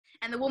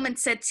And the woman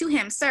said to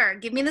him, "Sir,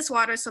 give me this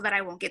water so that I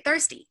won't get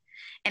thirsty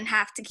and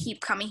have to keep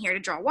coming here to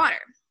draw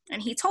water."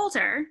 And he told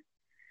her,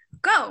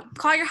 "Go,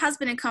 call your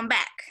husband and come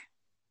back."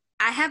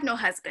 "I have no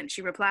husband,"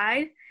 she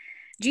replied.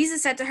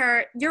 Jesus said to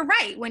her, "You're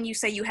right when you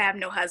say you have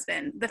no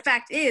husband. The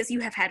fact is, you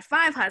have had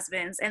 5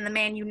 husbands, and the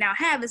man you now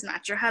have is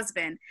not your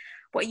husband.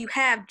 What you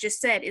have just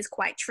said is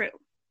quite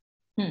true."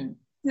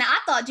 Now, I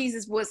thought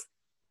Jesus was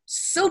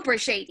super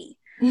shady.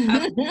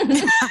 I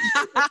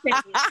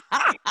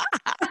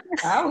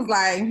was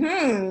like,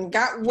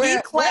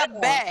 He clapped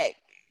back.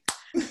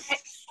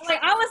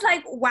 I was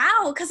like,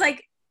 wow, because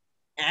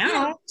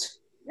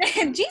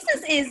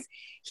Jesus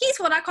he's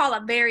what I call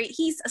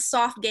he's a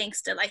soft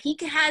gangster. Like, he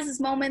has his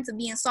moments of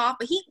being soft,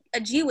 but he a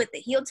G with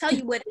it. He'll tell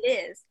you what it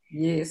is.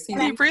 Yes, he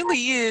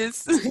really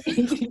is.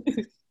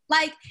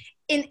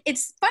 And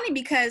it's funny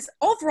because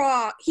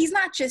overall, he's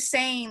not just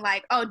saying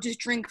like, "Oh, just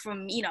drink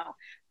from,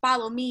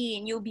 follow me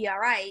and you'll be all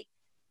right."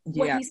 Yeah.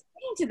 What he's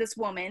saying to this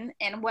woman,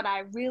 and what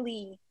I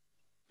really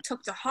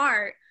took to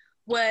heart,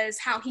 was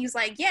how he's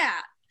like,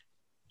 yeah,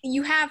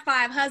 you have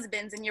 5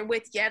 husbands and you're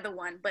with the other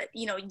one, but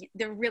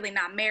they're really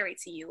not married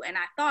to you. And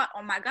I thought,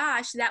 oh my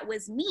gosh, that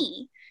was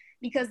me,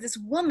 because this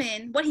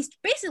woman, what he's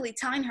basically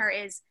telling her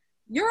is,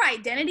 your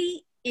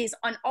identity is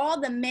on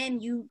all the men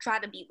you try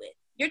to be with.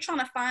 You're trying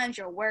to find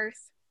your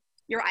worth,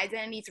 your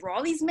identity through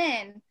all these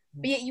men,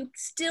 but yet you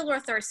still are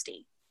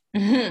thirsty.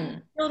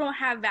 Still don't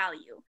have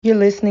value. You're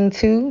listening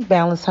to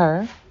Balance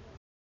Her.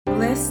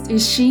 Blessed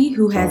is she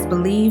who has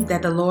believed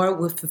that the Lord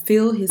will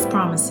fulfill his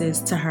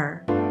promises to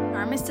her.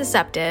 Charm is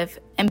deceptive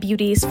and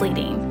beauty is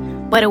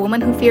fleeting, but a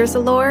woman who fears the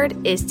Lord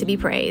is to be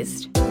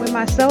praised. When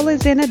my soul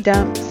is in a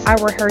dumps, I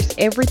rehearse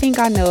everything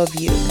I know of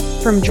you,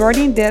 from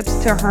Jordan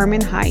Depths to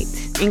Hermon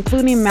Heights,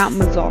 including Mount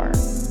Mazar.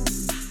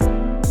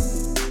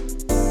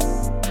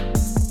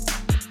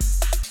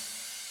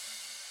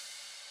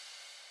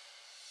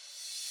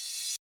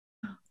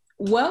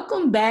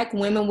 Welcome back,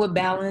 Women with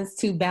Balance,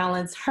 to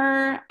Balance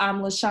Her.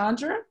 I'm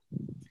LaShondra.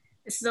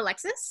 This is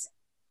Alexis.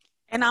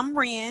 And I'm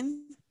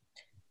Ren.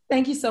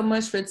 Thank you so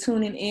much for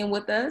tuning in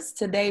with us.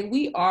 Today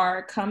we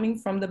are coming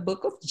from the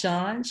book of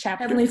John,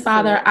 chapter Heavenly 4.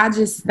 Father, I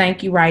just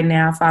thank you right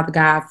now, Father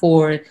God,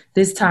 for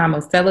this time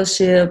of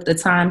fellowship, the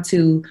time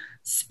to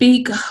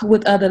speak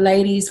with other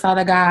ladies,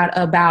 Father God,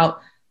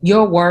 about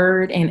your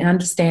word and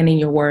understanding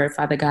your word,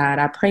 Father God.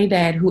 I pray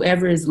that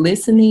whoever is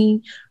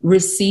listening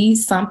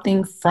receives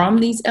something from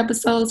these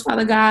episodes,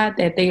 Father God,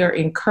 that they are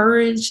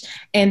encouraged,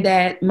 and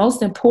that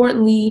most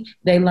importantly,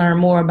 they learn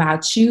more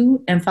about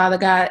you. And Father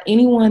God,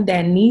 anyone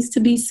that needs to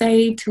be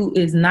saved who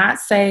is not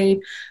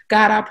saved,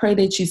 God, I pray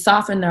that you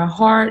soften their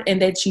heart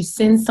and that you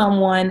send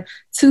someone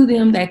to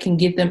them that can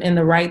get them in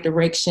the right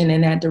direction,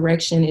 and that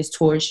direction is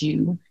towards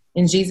you.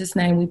 In Jesus'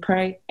 name we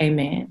pray.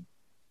 Amen.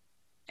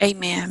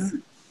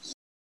 Amen.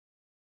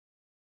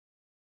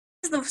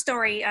 This is the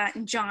story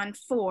in John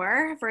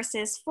 4,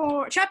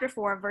 chapter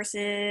 4,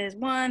 verses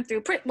 1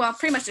 through pretty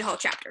much the whole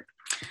chapter.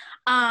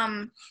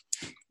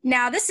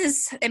 Now, this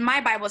is, in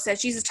my Bible, it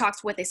says Jesus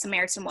talks with a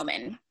Samaritan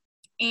woman.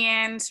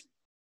 And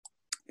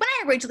when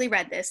I originally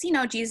read this,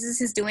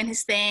 Jesus is doing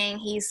his thing.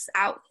 He's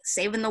out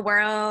saving the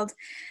world.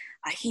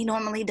 He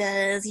normally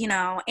does,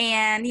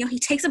 and, he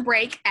takes a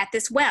break at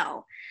this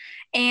well.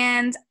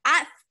 And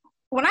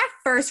when I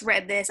first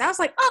read this, I was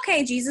like,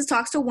 okay, Jesus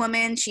talks to a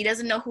woman. She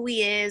doesn't know who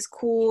he is.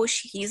 Cool.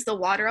 He's the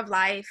water of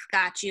life.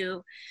 Got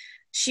you.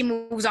 She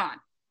moves on,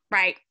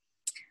 right?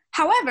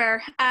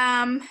 However,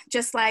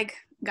 just like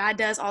God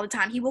does all the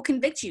time, he will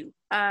convict you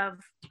of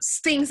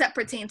things that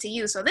pertain to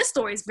you. So this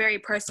story is very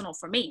personal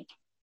for me.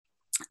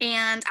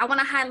 And I want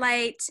to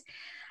highlight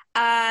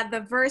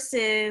the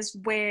verses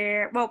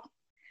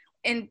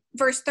in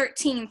verse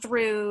 13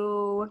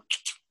 through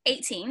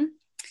 18,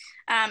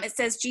 it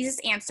says, Jesus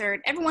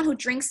answered, "Everyone who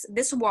drinks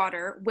this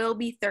water will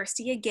be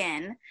thirsty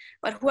again,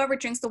 but whoever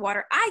drinks the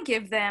water I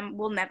give them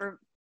will never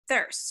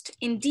thirst.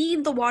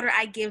 Indeed, the water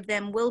I give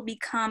them will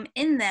become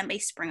in them a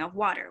spring of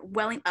water,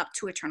 welling up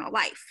to eternal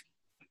life."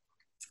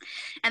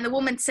 And the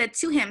woman said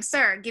to him,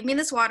 "Sir, give me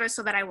this water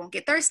so that I won't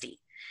get thirsty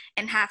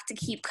and have to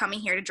keep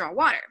coming here to draw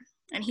water."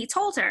 And he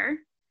told her,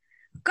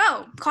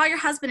 "Go, call your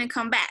husband and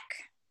come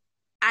back."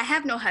 "I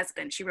have no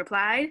husband," she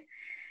replied.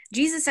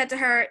 Jesus said to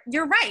her,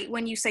 "You're right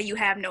when you say you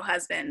have no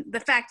husband.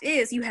 The fact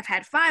is, you have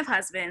had 5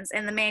 husbands,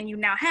 and the man you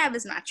now have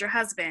is not your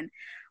husband.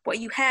 What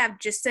you have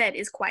just said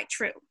is quite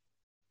true."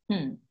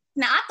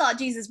 Now, I thought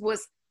Jesus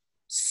was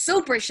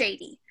super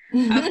shady.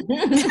 I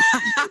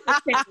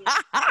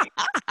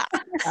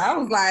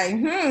was like,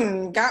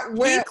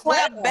 he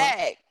clapped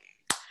back.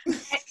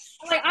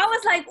 I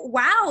was like,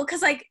 wow,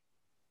 because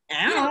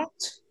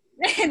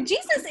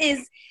Jesus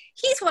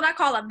he's what I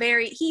call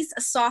he's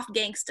a soft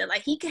gangster.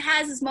 Like, he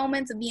has his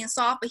moments of being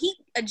soft, but he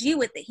a G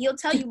with it. He'll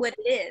tell you what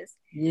it is.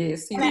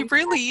 Yes, he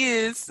really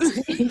is.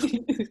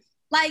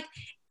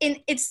 And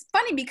it's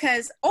funny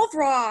because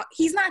overall,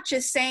 he's not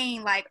just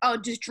saying like, "Oh,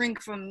 just drink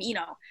from,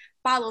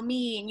 follow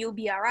me and you'll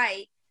be all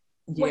right."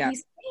 Yeah. What he's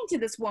saying to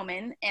this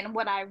woman, and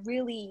what I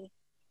really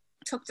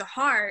took to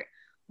heart,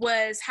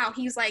 was how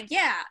he's like,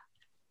 yeah,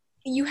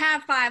 you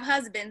have 5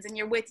 husbands and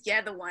you're with the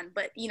other one,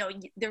 but you know,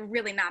 they're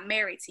really not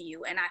married to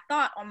you. And I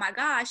thought, oh my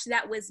gosh,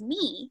 that was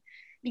me.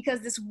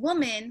 Because this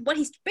woman, what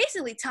he's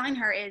basically telling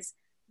her is,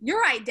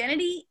 your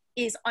identity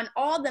is on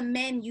all the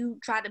men you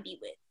try to be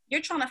with.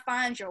 You're trying to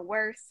find your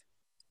worth,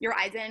 your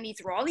identity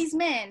through all these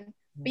men,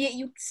 but yet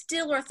you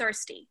still are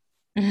thirsty.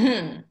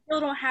 Mm-hmm. Still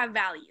don't have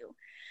value.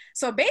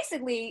 So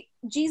basically,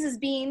 Jesus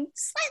being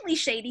slightly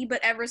shady,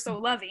 but ever so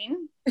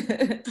loving, is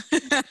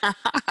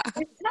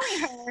telling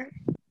her,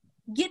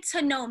 get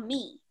to know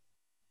me.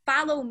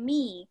 Follow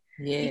me.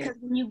 Yeah. Because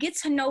when you get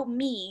to know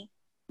me,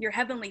 your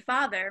heavenly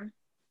Father,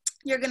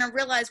 you're going to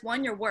realize,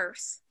 1, your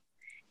worth.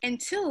 And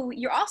 2,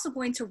 you're also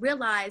going to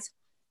realize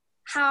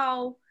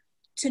how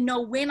to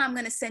know when I'm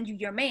going to send you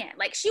your man.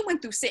 Like, she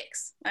went through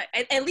 6.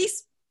 At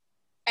least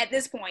at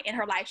this point in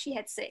her life, she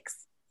had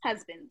 6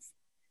 husbands.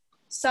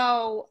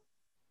 So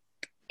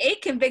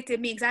it convicted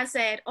me because I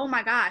said, oh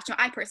my gosh,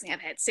 I personally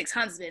have had 6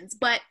 husbands,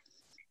 but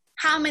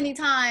how many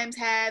times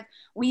have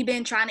we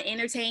been trying to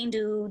entertain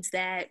dudes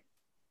that,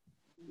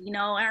 you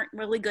know, aren't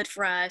really good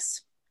for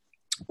us?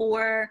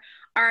 Or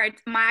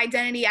my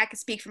identity, I can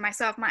speak for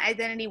myself, my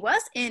identity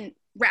was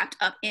wrapped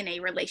up in a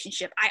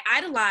relationship. I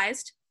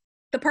idolized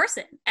the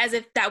person as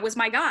if that was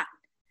my God.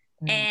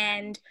 Mm-hmm.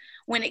 And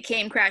when it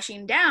came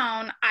crashing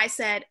down, I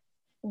said,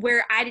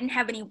 where I didn't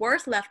have any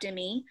worth left in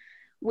me,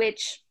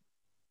 which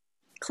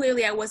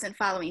clearly I wasn't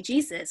following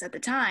Jesus at the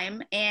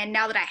time. And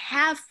now that I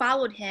have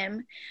followed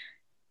him,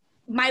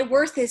 my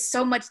worth is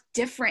so much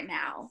different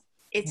now.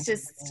 It's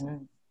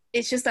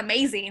just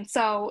amazing.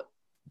 So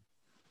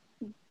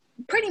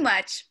pretty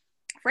much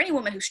for any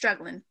woman who's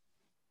struggling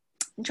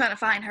and trying to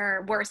find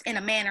her worth in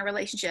a man or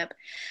relationship,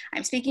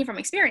 I'm speaking from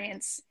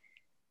experience.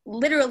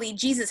 Literally,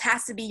 Jesus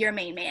has to be your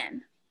main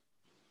man.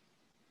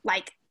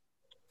 Like,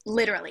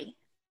 literally.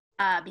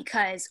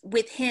 Because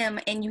with him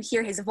and you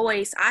hear his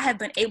voice, I have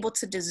been able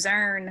to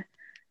discern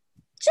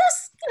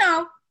just, you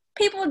know,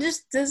 people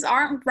just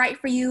aren't right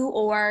for you,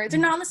 or they're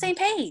not on the same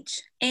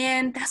page.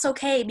 And that's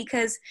okay,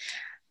 because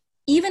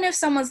even if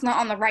someone's not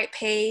on the right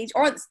page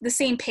or the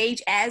same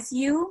page as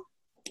you,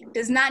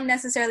 does not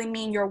necessarily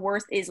mean your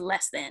worth is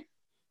less than.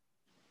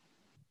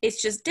 It's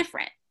just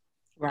different.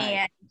 Right.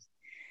 And,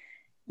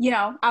 you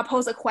know, I'll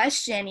pose a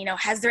question, you know,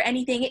 has there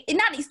anything,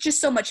 not just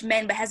so much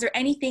men, but has there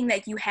anything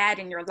that you had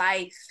in your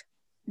life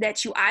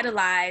that you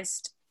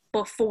idolized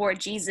before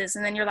Jesus?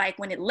 And then you're like,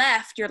 when it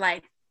left, you're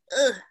like,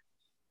 ugh,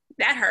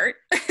 that hurt.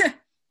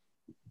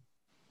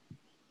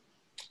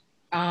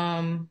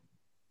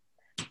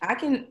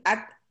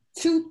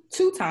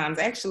 Two times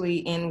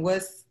actually. And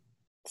what's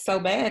so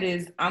bad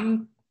is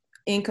I'm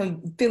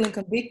feeling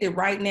convicted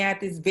right now at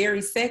this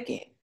very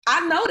second.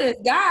 I know this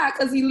God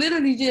because he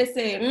literally just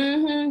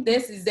said,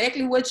 that's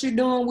exactly what you're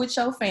doing with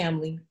your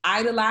family,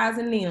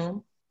 idolizing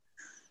them.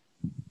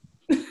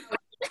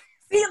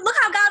 See, look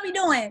how God be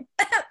doing.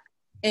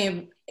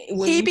 And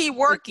he be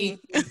working.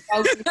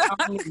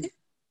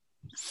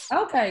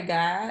 Okay,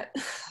 God.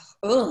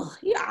 Ugh,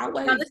 he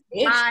always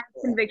my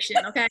conviction,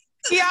 okay?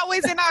 He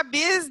always in our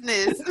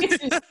business.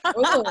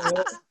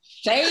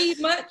 Shade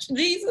much,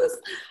 Jesus?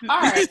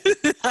 All right.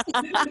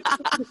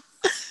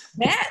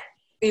 That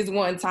is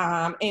one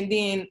time. And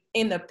then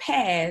in the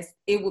past,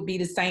 it would be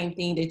the same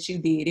thing that you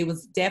did. It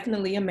was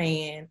definitely a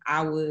man.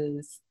 I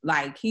was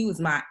like, he was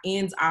my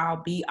ends all,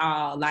 be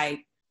all.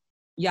 Like,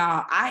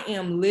 y'all, I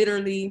am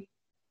literally,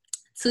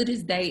 to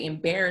this day,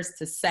 embarrassed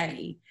to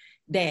say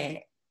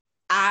that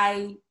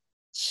I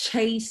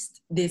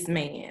chased this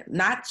man.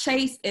 Not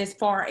chased as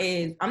far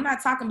as, I'm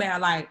not talking about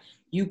like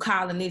you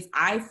calling this.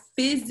 I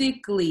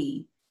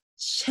physically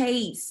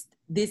chased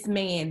this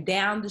man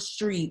down the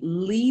street,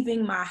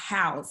 leaving my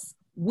house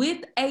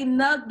with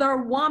another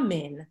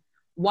woman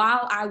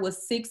while I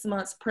was 6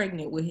 months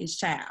pregnant with his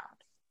child.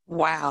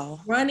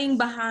 Wow. Running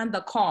behind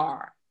the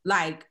car.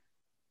 Like,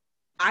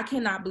 I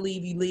cannot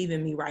believe you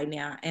leaving me right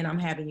now and I'm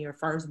having your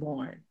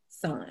firstborn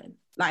son.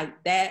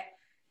 Like that.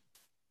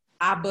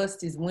 I bust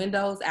his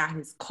windows out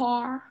his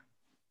car.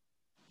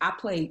 I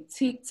played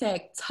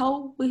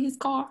tic-tac-toe with his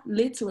car.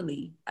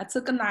 Literally. I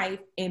took a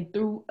knife and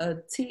threw a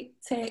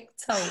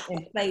tic-tac-toe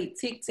and played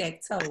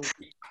tic-tac-toe.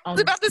 I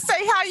was about to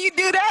say how you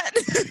do that.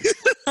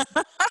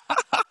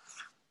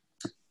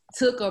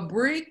 Took a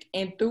brick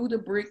and threw the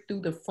brick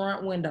through the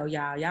front window,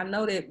 y'all. Y'all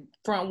know that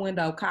front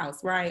window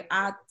costs, right?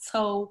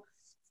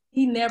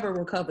 He never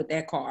recovered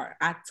that car.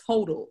 I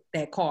totaled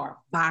that car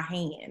by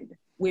hand,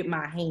 with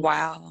my hand.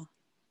 Wow.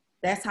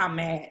 That's how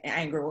mad and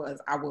angry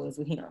I was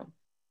with him.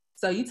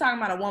 So you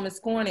talking about a woman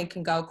scorning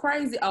can go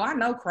crazy? Oh, I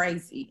know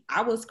crazy.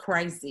 I was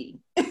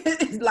crazy.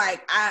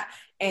 Like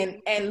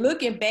and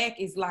looking back,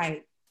 it's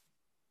like,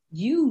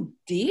 you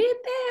did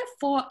that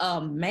for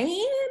a man?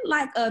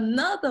 Like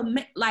another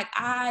man? Like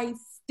I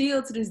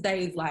still to this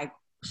day is like,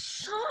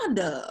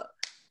 Shonda,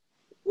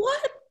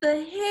 what the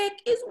heck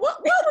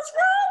what was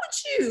wrong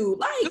with you?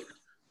 Like,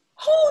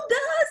 who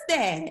does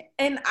that?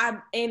 And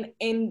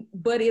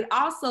but it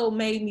also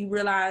made me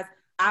realize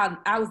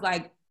I was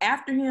like,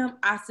 after him,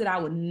 I said I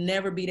would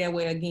never be that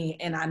way again,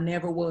 and I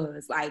never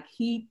was. Like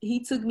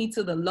he took me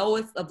to the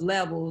lowest of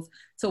levels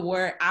to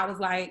where I was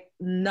like,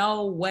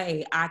 no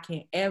way I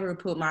can ever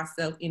put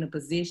myself in a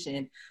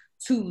position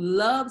to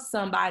love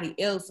somebody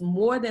else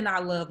more than I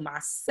love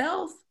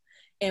myself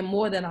and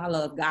more than I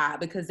love God,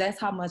 because that's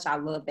how much I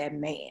love that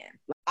man.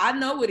 I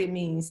know what it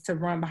means to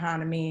run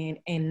behind a man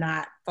and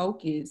not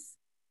focus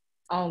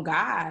on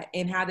God,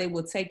 and how they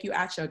will take you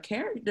out your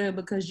character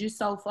because you're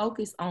so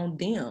focused on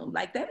them.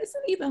 Like, that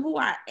isn't even who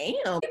I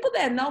am. People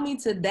that know me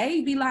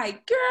today be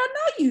like, girl,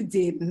 no, you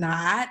did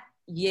not.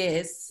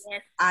 Yes.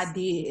 I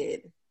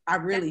did. I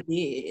really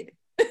did.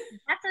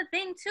 That's the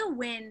thing too,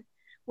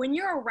 when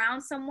you're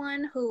around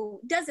someone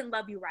who doesn't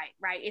love you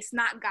right? It's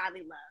not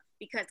godly love,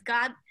 because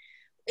God,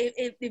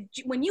 if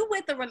when you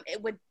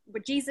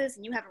with Jesus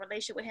and you have a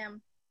relationship with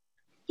him,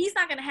 he's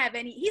not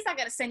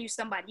gonna send you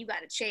somebody you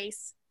gotta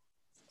chase,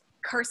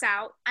 curse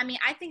out. I mean,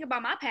 I think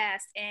about my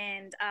past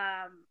and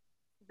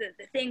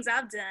the things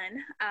I've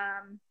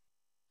done,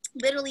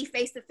 literally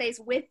face to face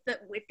with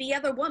the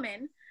other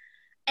woman,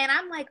 and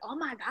I'm like, oh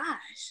my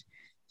gosh,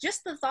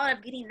 just the thought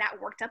of getting that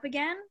worked up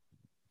again,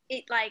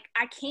 it, like,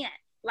 I can't,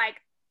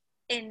 like,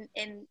 and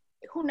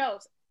who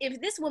knows,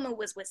 if this woman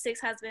was with 6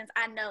 husbands,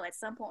 I know at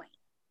some point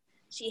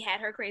she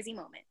had her crazy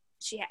moment.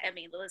 We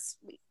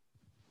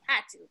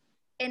had to,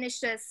 and it's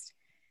just,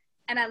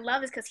 and I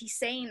love this because he's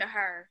saying to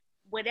her,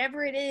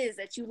 whatever it is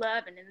that you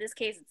love, and in this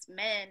case it's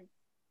men,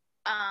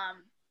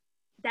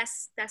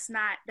 that's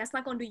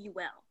not going to do you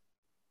well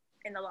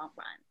in the long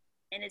run.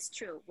 And it's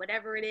true,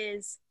 whatever it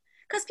is,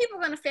 because people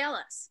are going to fail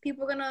us.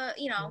 People are going to,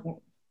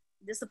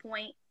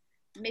 disappoint,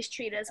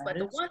 mistreat us. But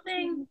the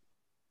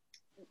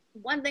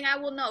one thing I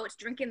will know is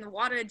drinking the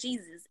water of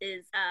Jesus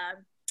is,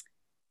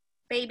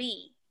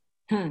 baby,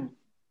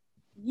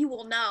 you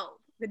will know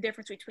the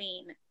difference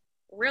between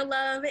real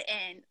love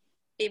and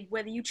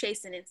whether you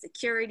chasing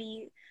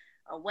insecurity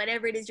or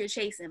whatever it is you're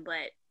chasing.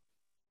 But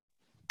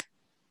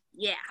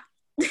yeah.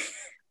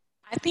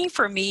 I think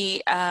for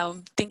me,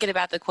 thinking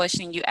about the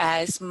question you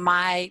asked,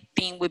 my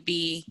thing would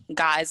be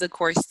guys, of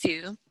course,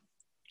 too.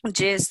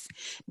 Just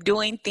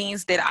doing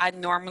things that I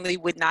normally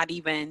would not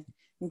even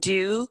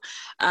do.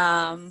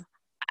 I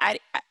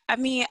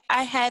mean,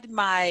 I had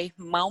my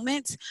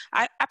moments.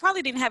 I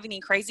probably didn't have any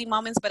crazy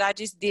moments, but I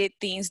just did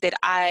things that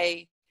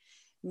I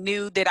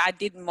knew that I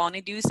didn't want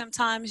to do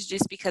sometimes,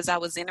 just because I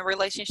was in a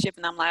relationship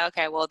and I'm like,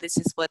 okay, well, this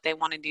is what they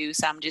want to do,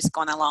 so I'm just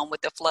going along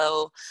with the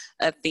flow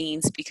of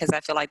things because I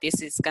feel like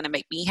this is going to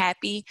make me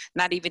happy,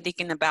 not even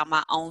thinking about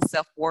my own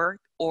self-worth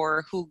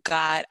or who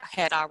God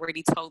had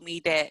already told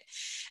me that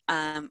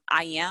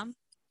I am.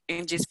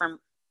 And just from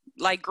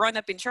like growing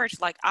up in church,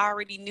 like I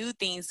already knew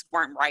things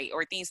weren't right,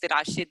 or things that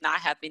I should not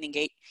have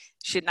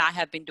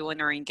been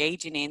doing or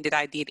engaging in that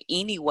I did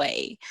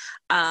anyway.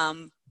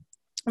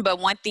 But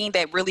one thing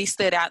that really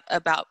stood out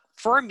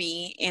for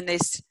me in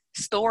this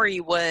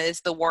story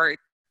was the word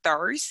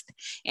thirst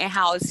and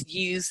how it's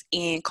used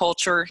in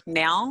culture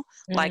now.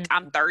 Mm-hmm. Like,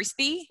 I'm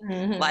thirsty,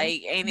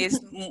 like, and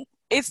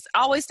it's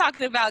always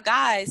talking about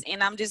guys,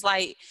 and I'm just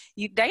like,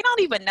 they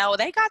don't even know.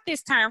 They got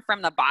this term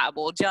from the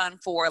Bible, John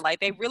 4. Like,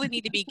 they really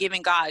need to be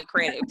giving God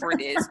credit for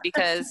this,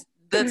 because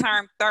the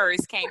term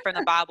thirst came from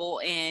the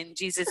Bible, and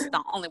Jesus is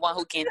the only one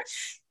who can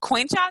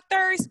quench our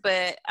thirst.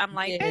 But I'm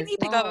like, they need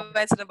to go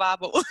back to the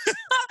Bible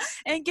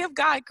and give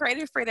God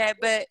credit for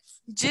that. But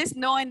just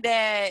knowing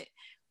that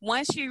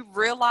once you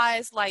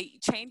realize, like,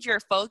 change your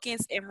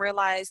focus and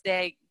realize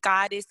that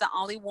God is the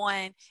only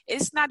one,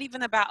 it's not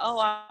even about,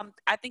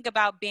 I think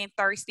about being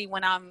thirsty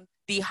when I'm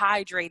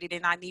dehydrated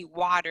and I need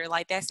water.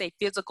 Like, that's a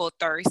physical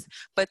thirst.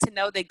 But to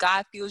know that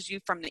God fills you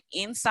from the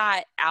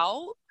inside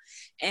out.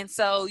 And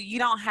so you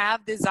don't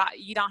have desire.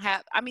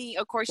 I mean,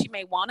 of course you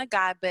may want a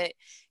guy, but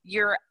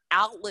your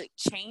outlook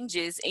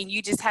changes and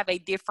you just have a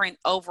different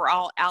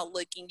overall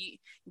outlook. And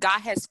God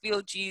has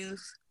filled you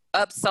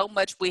up so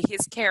much with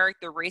his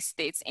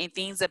characteristics and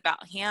things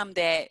about him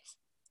that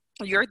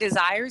your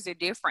desires are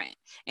different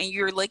and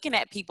you're looking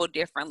at people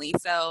differently.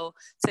 So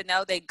to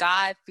know that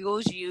God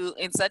fills you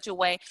in such a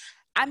way,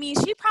 I mean,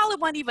 she probably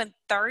wasn't even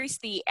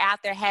thirsty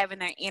after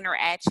having an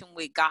interaction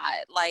with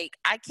God. Like,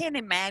 I can't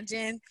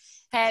imagine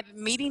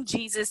meeting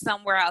Jesus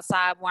somewhere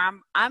outside where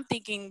I'm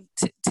thinking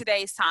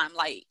today's time,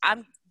 like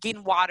I'm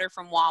getting water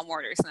from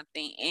Walmart or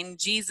something, and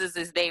Jesus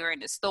is there in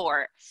the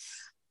store.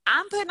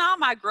 I'm putting all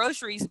my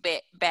groceries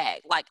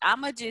back. Like,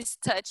 I'm going to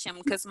just touch him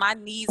because my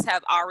needs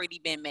have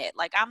already been met.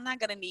 Like, I'm not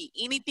going to need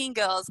anything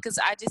else because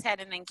I just had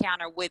an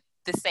encounter with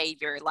the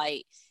Savior.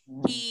 Like,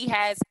 he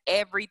has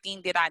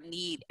everything that I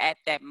need at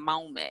that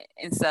moment.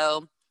 And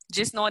so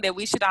just knowing that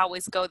we should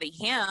always go to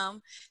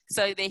him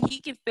so that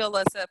he can fill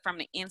us up from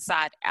the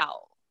inside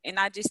out. And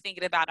not just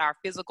thinking about our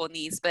physical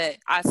needs, but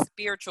our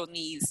spiritual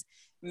needs,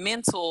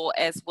 mental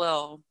as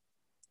well.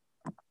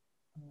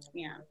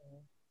 Yeah.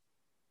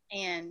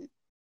 And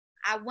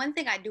one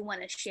thing I do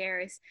want to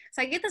share is,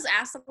 so I get this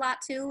asked a lot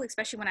too,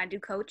 especially when I do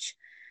coach.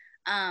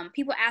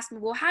 People ask me,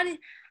 well, how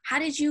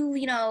did you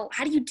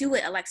do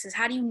it, Alexis?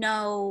 How do you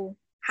know,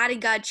 how did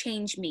God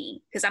change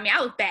me? Because I mean,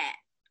 I was bad.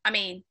 I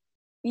mean,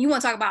 you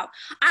want to talk about,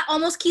 I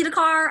almost keyed a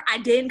car. I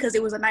didn't because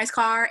it was a nice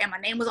car and my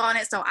name was on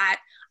it. So I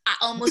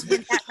almost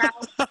went that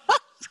route.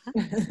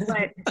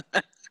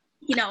 But,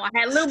 you know, I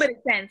had a little bit of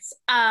sense.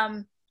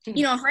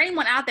 You know, for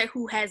anyone out there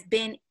who has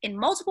been in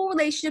multiple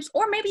relationships,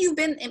 or maybe you've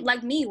been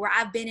like me, where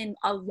I've been in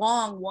a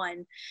long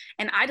one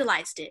and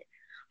idolized it.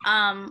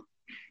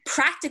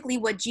 Practically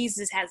what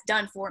Jesus has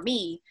done for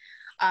me,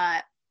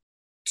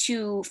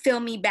 to fill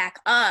me back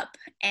up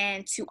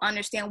and to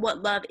understand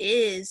what love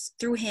is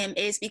through him,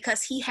 is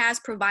because he has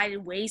provided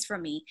ways for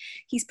me.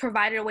 He's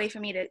provided a way for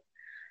me to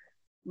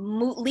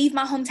leave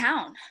my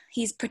hometown.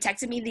 He's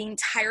protected me the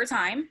entire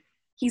time.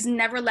 He's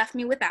never left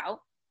me without.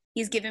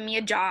 He's given me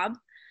a job.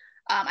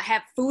 I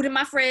have food in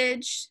my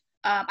fridge.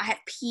 I have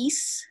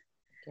peace.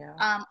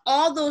 Yeah.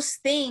 All those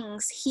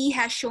things he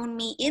has shown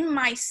me in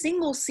my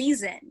single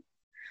season.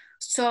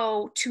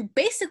 So to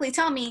basically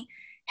tell me,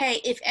 hey,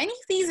 if any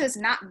of these is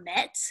not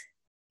met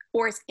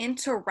or is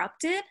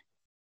interrupted,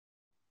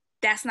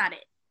 that's not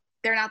it.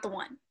 They're not the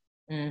one.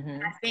 Mm-hmm.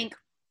 I think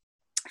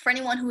for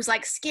anyone who's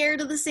like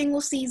scared of the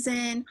single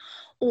season,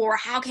 or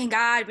how can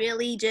God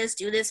really just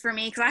do this for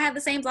me? Because I have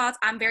the same thoughts.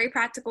 I'm very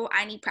practical.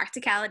 I need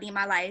practicality in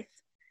my life.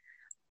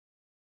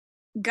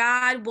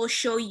 God will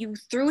show you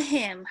through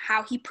him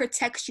how he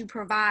protects you,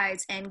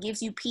 provides, and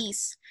gives you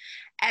peace,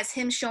 as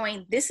him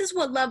showing this is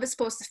what love is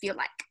supposed to feel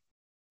like.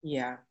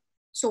 Yeah.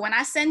 So when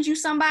I send you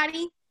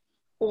somebody,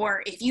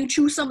 or if you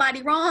choose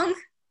somebody wrong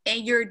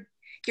and your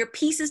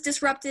peace is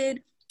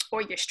disrupted,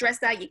 or you're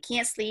stressed out, you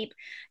can't sleep,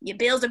 your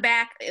bills are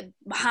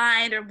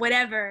behind or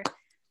whatever,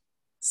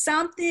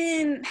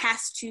 something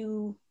has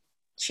to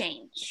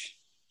change.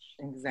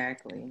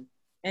 Exactly.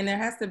 And there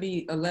has to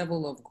be a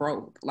level of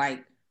growth.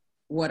 Like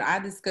what I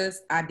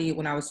discussed, I did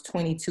when I was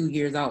 22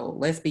 years old.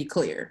 Let's be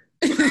clear.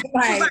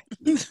 Like,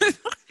 this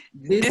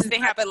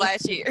didn't happen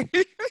last year.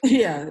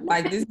 Yeah,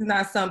 like this is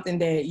not something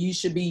that you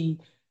should be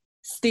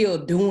still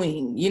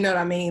doing. You know what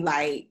I mean?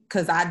 Like,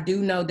 because I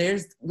do know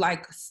there's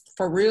like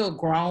for real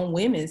grown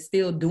women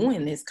still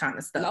doing this kind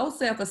of stuff. Low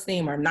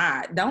self-esteem or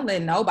not, don't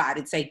let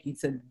nobody take you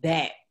to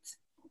that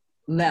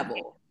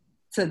level,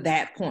 to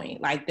that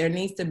point. Like there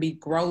needs to be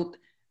growth,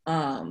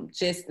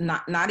 just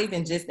not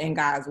even just in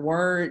God's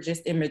word,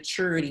 just in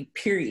maturity,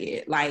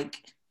 period. Like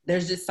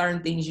there's just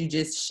certain things you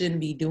just shouldn't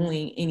be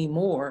doing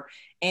anymore.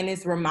 And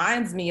it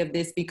reminds me of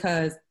this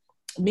because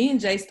me and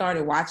Jay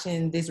started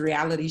watching this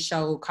reality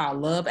show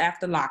called Love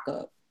After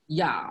Lockup.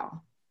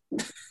 Y'all,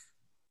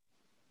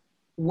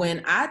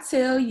 when I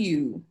tell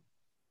you,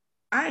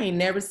 I ain't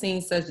never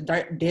seen such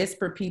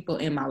desperate people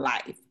in my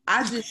life.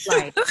 I'm just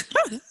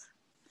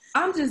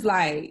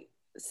like,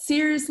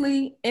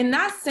 seriously? And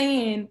not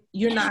saying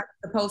you're not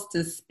supposed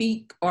to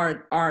speak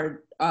or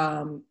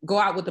go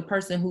out with a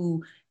person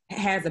who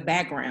has a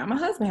background. My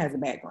husband has a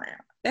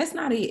background. That's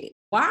not it.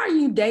 Why are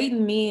you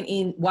dating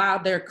men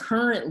while they're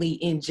currently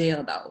in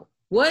jail, though?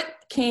 What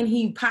can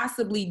he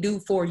possibly do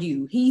for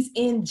you? He's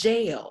in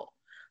jail.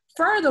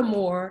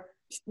 Furthermore,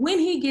 when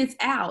he gets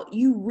out,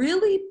 you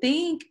really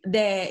think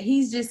that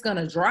he's just going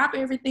to drop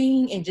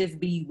everything and just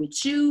be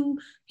with you?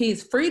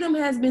 His freedom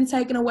has been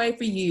taken away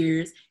for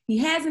years. He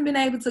hasn't been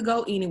able to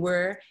go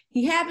anywhere.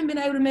 He haven't been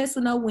able to mess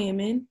with no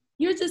women.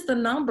 You're just a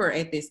number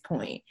at this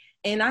point.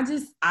 And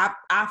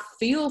I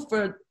feel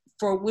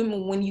for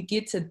women when you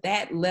get to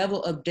that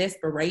level of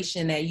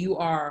desperation that you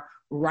are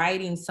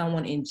writing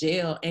someone in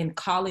jail and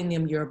calling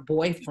them your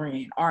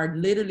boyfriend, or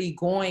literally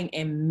going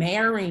and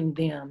marrying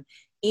them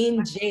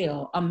in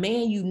jail, a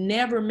man you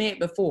never met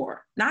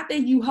before. Not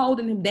that you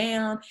holding him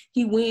down,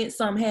 he went,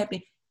 something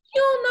happened.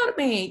 You don't know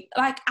the man.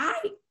 Like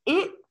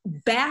it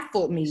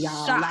baffled me,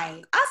 y'all.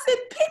 Like I said,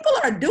 people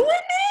are doing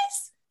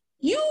this?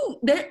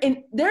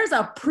 There's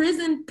a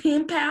prison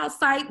pen pal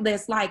site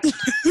that's like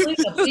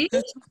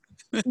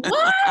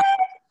what?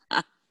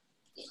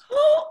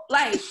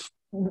 Like,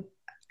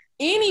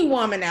 any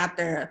woman out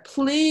there,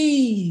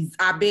 please,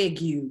 I beg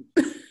you,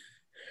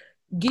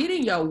 get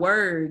in your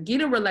word,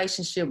 get a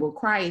relationship with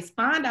Christ,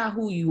 find out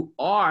who you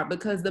are,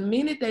 because the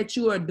minute that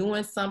you are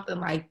doing something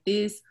like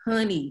this,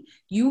 honey,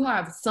 you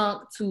have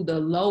sunk to the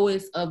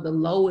lowest of the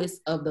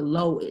lowest of the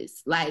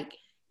lowest. Like,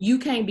 you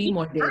can't be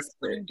more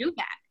desperate. Do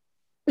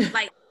that.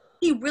 Like,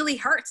 he really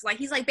hurts. Like,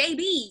 he's like,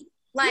 baby,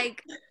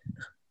 like,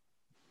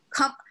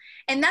 come.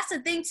 And that's the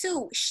thing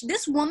too.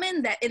 This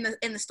woman that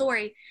in the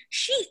story,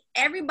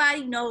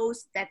 everybody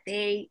knows that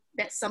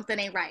something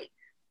ain't right,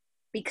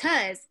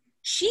 because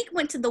she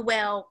went to the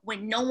well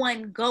when no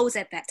one goes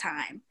at that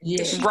time.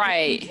 Yeah.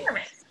 Right.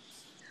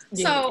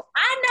 So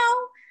I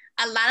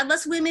know a lot of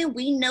us women,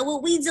 we know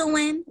what we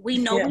doing. We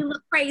know we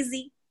look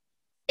crazy.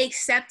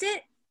 Accept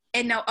it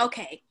and know,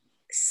 okay,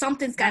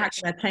 something's got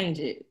to change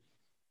it.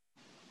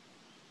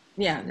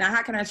 Yeah. Now,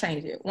 how can I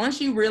change it? Once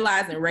you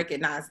realize and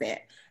recognize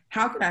that,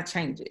 how can I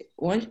change it?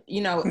 Once,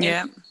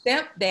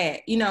 accept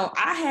that,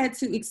 I had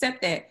to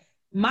accept that.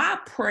 My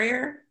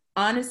prayer,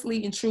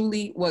 honestly and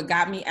truly, what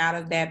got me out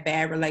of that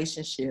bad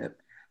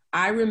relationship,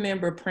 I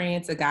remember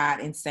praying to God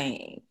and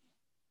saying,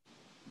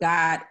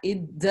 God,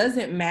 it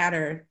doesn't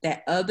matter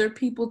that other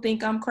people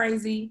think I'm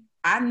crazy.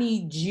 I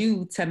need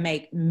you to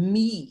make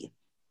me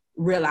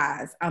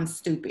realize I'm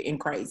stupid and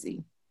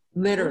crazy.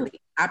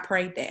 Literally, I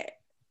prayed that.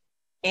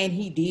 And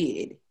he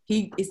did.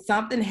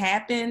 Something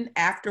happened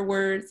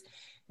afterwards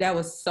that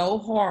was so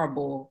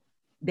horrible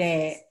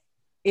that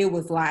it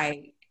was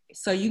like,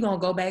 so you gonna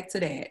go back to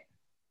that?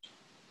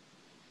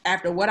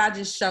 After what I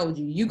just showed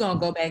you, you gonna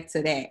go back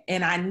to that.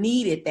 And I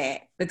needed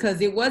that because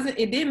it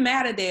didn't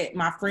matter that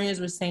my friends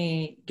were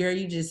saying, girl,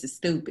 you just is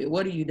stupid.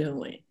 What are you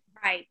doing?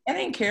 Right. I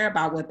didn't care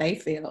about what they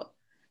felt.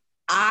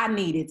 I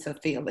needed to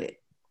feel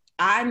it.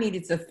 I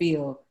needed to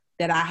feel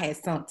that I had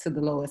sunk to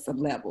the lowest of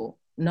level.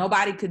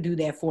 Nobody could do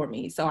that for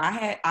me. So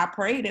I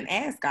prayed and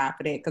asked God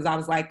for that because I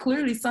was like,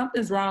 clearly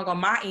something's wrong on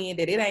my end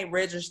that it ain't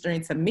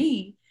registering to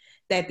me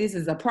that this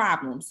is a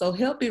problem. So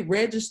help it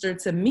register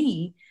to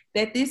me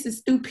that this is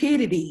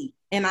stupidity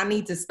and I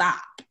need to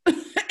stop.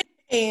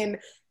 And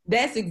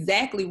that's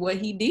exactly what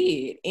he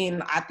did.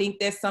 And I think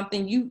that's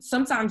something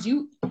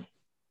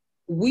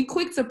we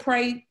quick to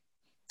pray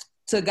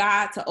to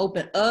God to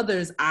open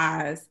others'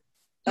 eyes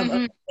of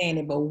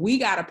understanding, but we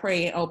got to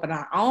pray and open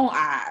our own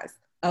eyes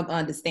of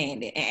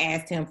understanding and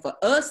ask him for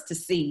us to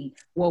see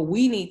what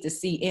we need to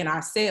see in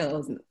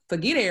ourselves.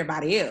 Forget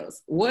everybody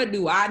else. What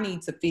do I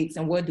need to fix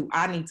and what do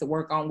I need to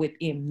work on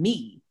within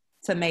me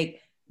to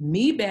make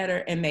me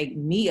better and make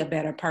me a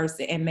better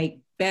person and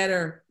make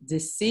better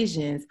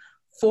decisions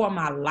for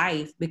my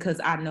life because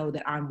I know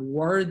that I'm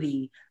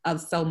worthy of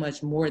so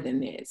much more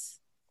than this.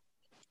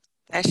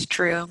 That's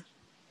true.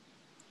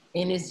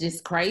 And it's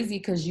just crazy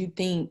because you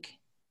think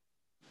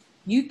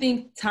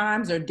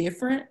times are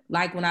different.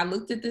 Like when I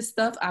looked at this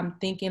stuff, I'm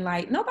thinking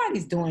like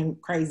nobody's doing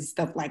crazy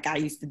stuff like I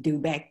used to do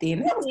back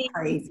then. That was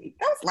crazy.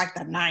 That was like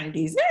the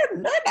 90s.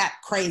 They're not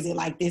crazy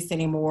like this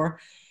anymore.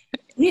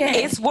 Yeah,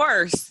 it's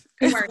worse.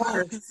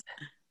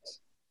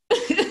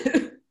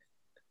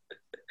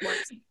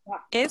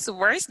 It's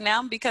worse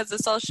now because of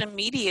social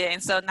media.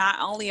 And so not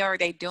only are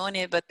they doing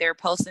it, but they're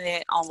posting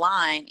it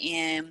online.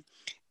 And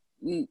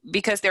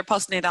because they're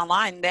posting it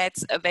online,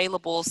 that's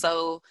available.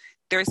 So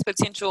there's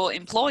potential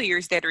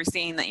employers that are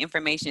seeing the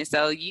information.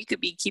 So you could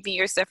be keeping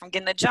yourself from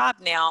getting a job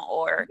now,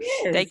 or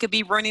they could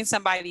be running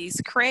somebody's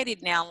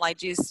credit now, like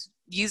just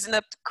using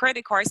up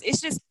credit cards.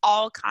 It's just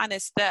all kind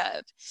of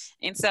stuff.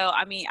 And so,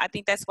 I mean, I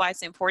think that's why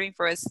it's important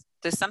for us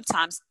to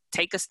sometimes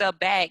take a step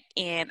back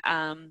and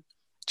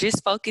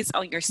just focus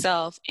on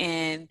yourself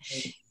and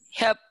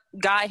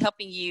God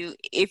helping you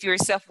if your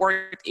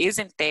self-worth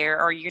isn't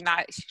there or you're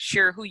not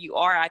sure who you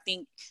are. I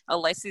think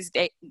Alexis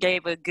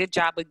gave a good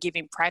job of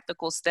giving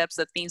practical steps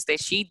of things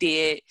that she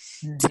did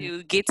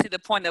to get to the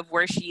point of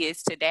where she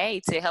is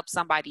today to help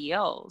somebody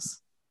else.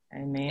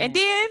 Amen. And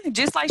then,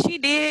 just like she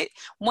did,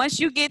 once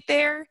you get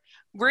there,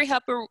 we're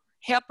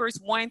helpers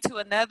one to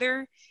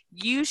another.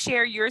 You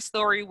share your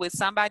story with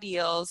somebody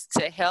else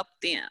to help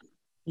them.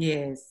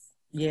 Yes.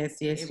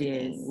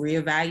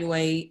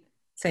 Reevaluate,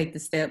 take the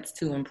steps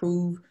to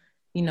improve,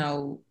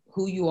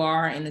 who you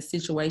are and the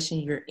situation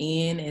you're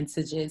in, and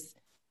to just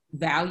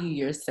value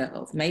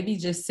yourself. Maybe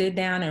just sit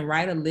down and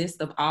write a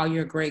list of all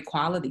your great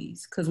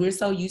qualities, because we're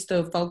so used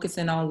to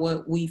focusing on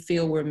what we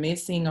feel we're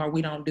missing or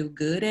we don't do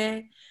good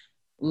at.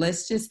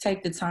 Let's just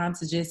take the time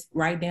to just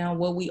write down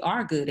what we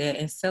are good at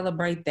and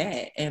celebrate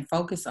that and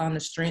focus on the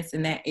strengths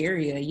in that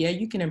area. Yeah,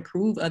 you can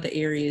improve other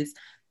areas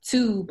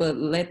too, but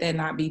let that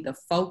not be the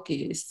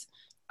focus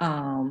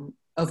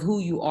of who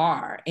you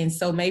are. And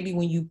so maybe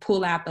when you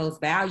pull out those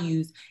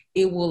values,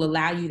 it will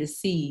allow you to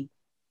see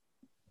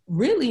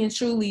really and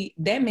truly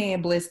that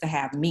man blessed to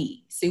have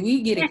me. See,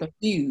 we get it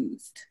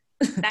confused.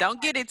 Don't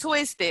get it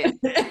twisted.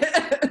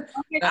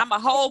 I'm a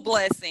whole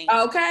blessing.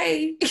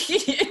 Okay.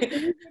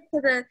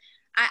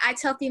 I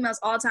tell females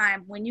all the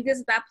time, when you get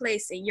to that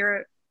place in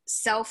your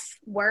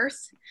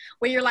self-worth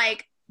where you're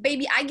like,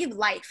 baby, I give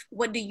life.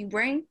 What do you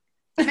bring?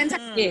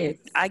 Yes.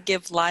 I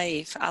give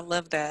life. I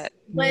love that.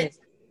 But yes.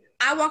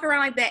 I walk around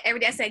like that every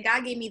day. I say,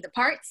 God gave me the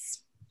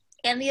parts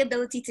and the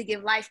ability to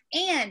give life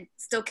and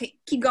still keep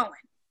going.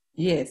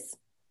 Yes.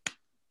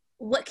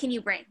 What can you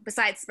bring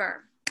besides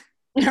sperm?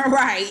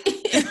 Right.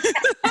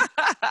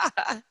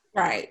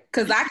 Right.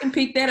 Because I can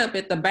pick that up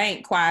at the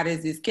bank quiet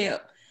as it's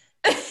kept.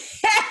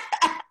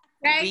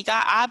 Right? We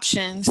got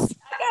options.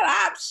 I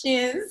got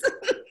options.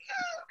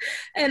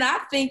 And I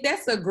think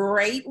that's a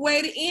great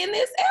way to end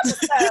this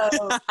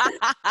episode.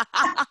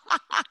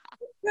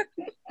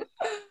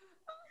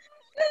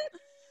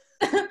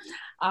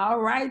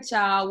 All right,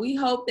 y'all. We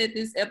hope that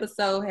this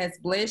episode has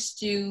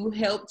blessed you,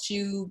 helped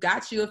you,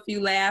 got you a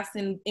few laughs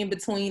in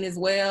between as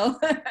well.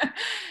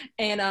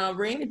 And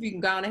Ren, if you can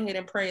go on ahead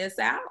and pray us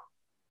out.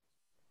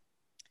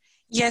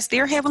 Yes,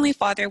 dear Heavenly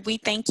Father, we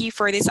thank you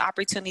for this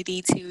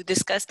opportunity to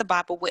discuss the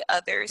Bible with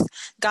others.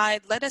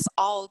 God, let us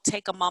all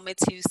take a moment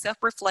to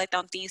self-reflect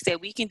on things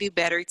that we can do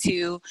better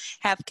to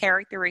have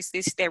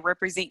characteristics that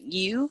represent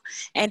you,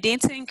 and then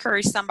to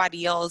encourage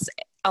somebody else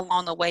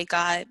along the way,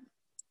 God.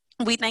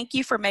 We thank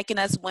you for making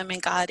us women,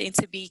 God, and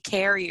to be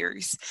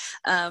carriers,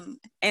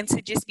 and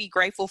to just be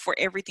grateful for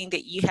everything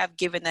that you have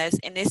given us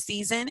in this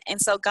season.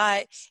 And so,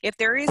 God, if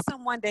there is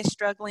someone that's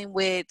struggling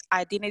with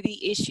identity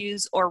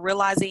issues or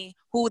realizing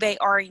who they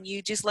are in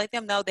you, just let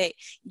them know that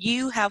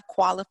you have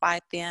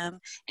qualified them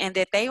and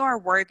that they are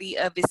worthy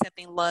of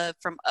accepting love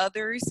from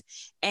others,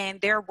 and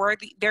they're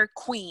worthy, they're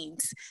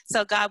queens.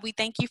 So, God, we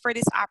thank you for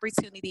this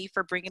opportunity,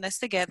 for bringing us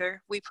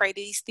together. We pray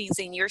these things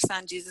in your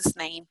son, Jesus'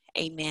 name.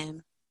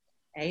 Amen.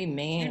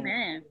 Amen.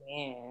 Amen.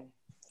 Amen.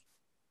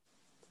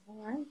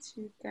 All right,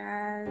 you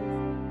guys.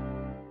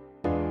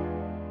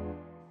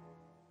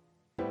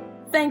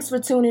 Thanks for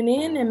tuning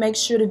in, and make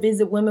sure to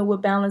visit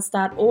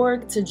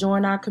womenwithbalance.org to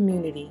join our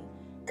community.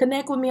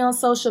 Connect with me on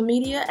social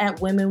media at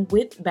Women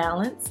with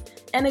Balance.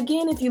 And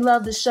again, if you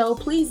love the show,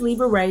 please leave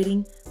a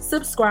rating,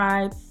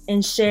 subscribe,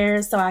 and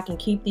share so I can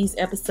keep these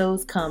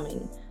episodes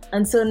coming.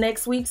 Until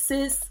next week,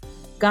 sis,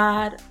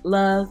 God,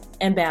 love,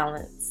 and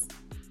balance.